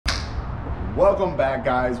Welcome back,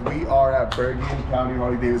 guys. We are at Bergen County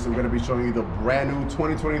Harley Davidson. We're going to be showing you the brand new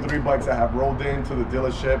 2023 bikes that have rolled into the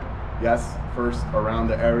dealership. Yes, first around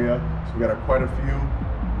the area. So we got quite a few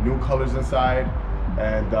new colors inside,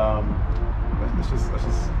 and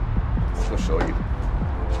let's go show you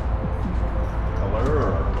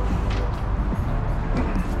color.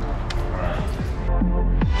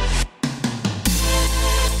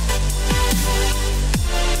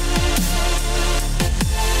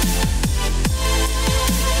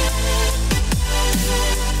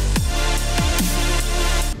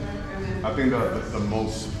 I think the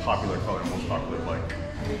most popular color, most popular bike,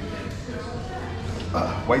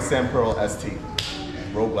 White Sand Pearl ST,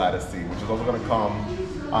 Road Glide ST, which is also going to come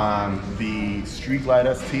on the Street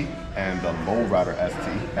Glide ST and the Lowrider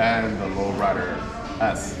ST and the Lowrider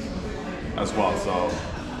S as well. So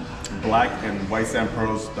black and White Sand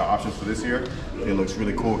Pearls, the options for this year. It looks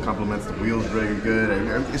really cool. It complements the wheels really good. And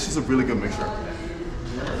it's just a really good mixture.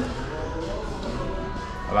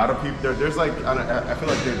 A lot of people, there's like, I feel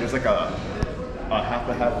like there's like a half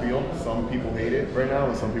and half feel. Some people hate it right now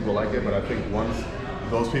and some people like it, but I think once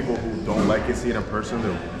those people who don't like it see it in person,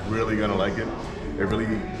 they're really gonna like it. It really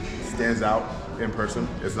stands out in person.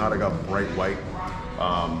 It's not like a bright white,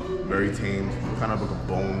 very tamed, kind of like a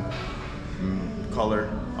bone color.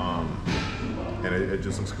 And it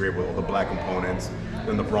just looks great with all the black components.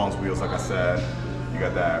 Then the bronze wheels, like I said, you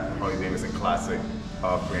got that Harley Davidson Classic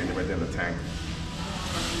branded right there in the tank.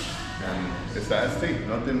 And it's the ST,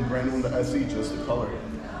 nothing brand new in the SC, just the color.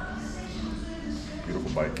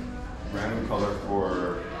 Beautiful bike. Brand new color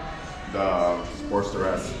for the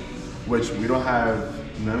Sportster S, which we don't have,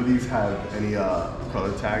 none of these have any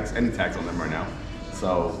color tags, any tags on them right now.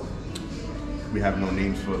 So we have no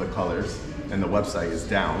names for the colors, and the website is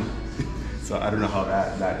down. So I don't know how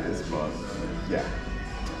that is, but yeah.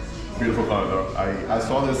 Beautiful color though. I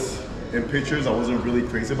saw this in pictures, I wasn't really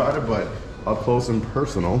crazy about it, but up close and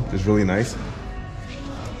personal is really nice.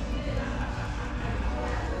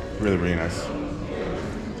 Really, really nice.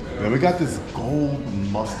 And then we got this gold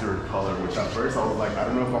mustard color, which at first I was like, I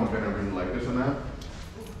don't know if I'm gonna really like this or not.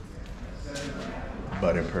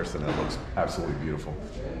 But in person, it looks absolutely beautiful.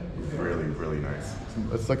 Really, really nice.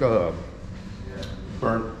 It's like a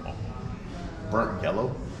burnt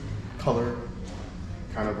yellow color,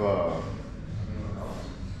 kind of a,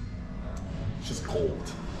 just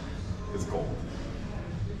gold. It's gold.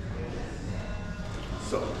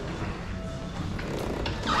 So,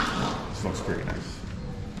 this looks pretty nice.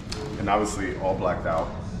 And obviously all blacked out.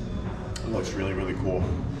 It looks really, really cool.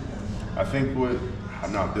 I think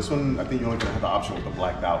this one, I think you're only gonna have the option with the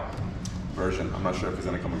blacked out version. I'm not sure if it's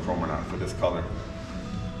gonna come in chrome or not for this color.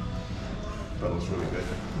 But it looks really good.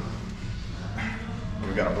 And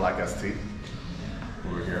we got a black ST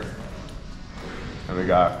over here. And we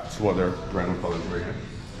got two other brand new colors right here.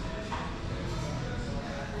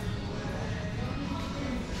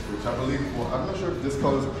 Which I believe, well, I'm not sure if this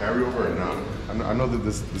color is a carryover or not. I know that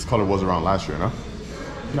this color was around last year, no?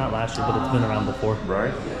 Not last year, but it's been around before.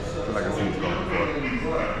 Right? I feel like I've seen this color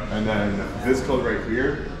before. And then this color right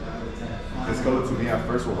here, this color to me at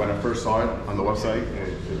first, when I first saw it on the website,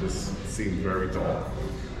 it just seemed very dull.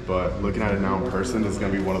 But looking at it now in person, it's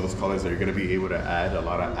gonna be one of those colors that you're gonna be able to add a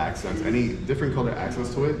lot of accents, any different color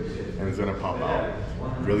accents to it, and it's gonna pop out.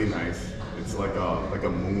 Really nice. It's like a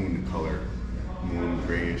moon color. Moon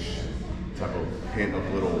grayish type of hint of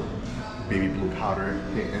little baby blue powder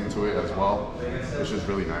hint into it as well. It's just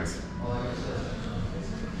really nice.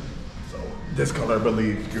 So this color, I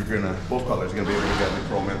believe both colors, you're gonna be able to get the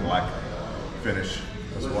chrome and black finish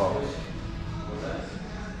as well.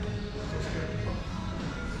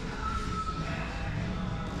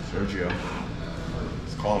 Sergio,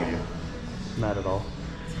 it's calling you. Not at all.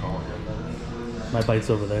 It's calling you. My bike's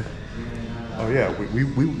over there. Oh yeah, we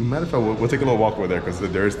matter of fact, we'll take a little walk over there because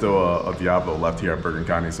there is still a Diablo left here at Bergen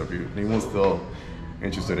County. So if anyone's still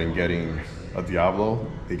interested in getting a Diablo,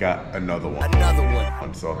 they got another one.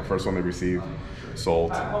 And so the first one they received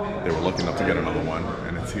sold. They were looking up to get another one,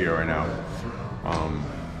 and it's here right now.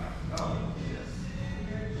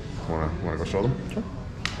 Wanna go show them? Sure.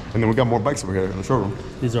 And then we got more bikes over here in the showroom.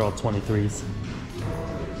 These are all 23s.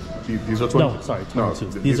 These are 20s? No, sorry, 22s. No,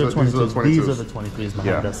 these are 22s. These are the 23s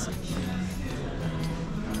behind us.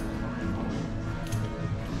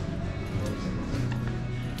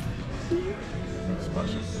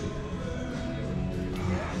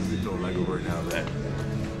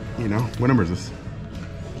 You know, what number is this?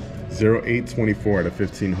 0824 out of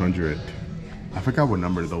 1500. I forgot what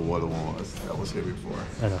number the other one was that was here before.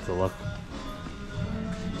 I'd have to look.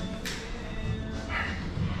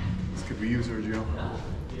 This could be you, Sergio.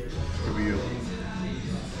 This could be you.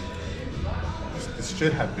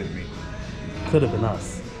 should have been me. Could have been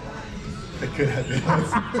us. It could have been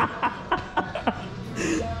us.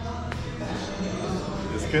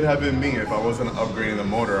 This could have been me if I wasn't upgrading the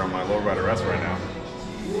motor on my lowrider S right now.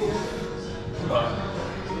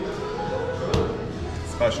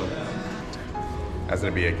 Special. That's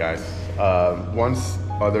gonna be it, guys. Once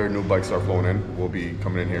other new bikes start flowing in, we'll be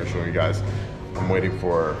coming in here and showing you guys. I'm waiting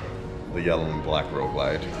for the yellow and black Road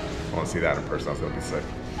Glide. I want to see that in person. That's gonna be sick.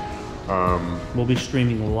 We'll be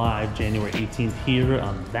streaming live January 18th here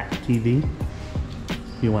on that TV.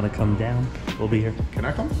 If you want to come down, we'll be here. Can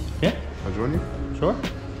I come? Yeah. I'll join you. Sure.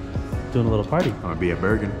 Doing a little party. I'm gonna be at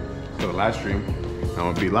Bergen for the live stream. I'm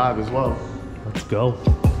gonna be live as well. Let's go.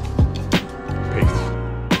 Peace.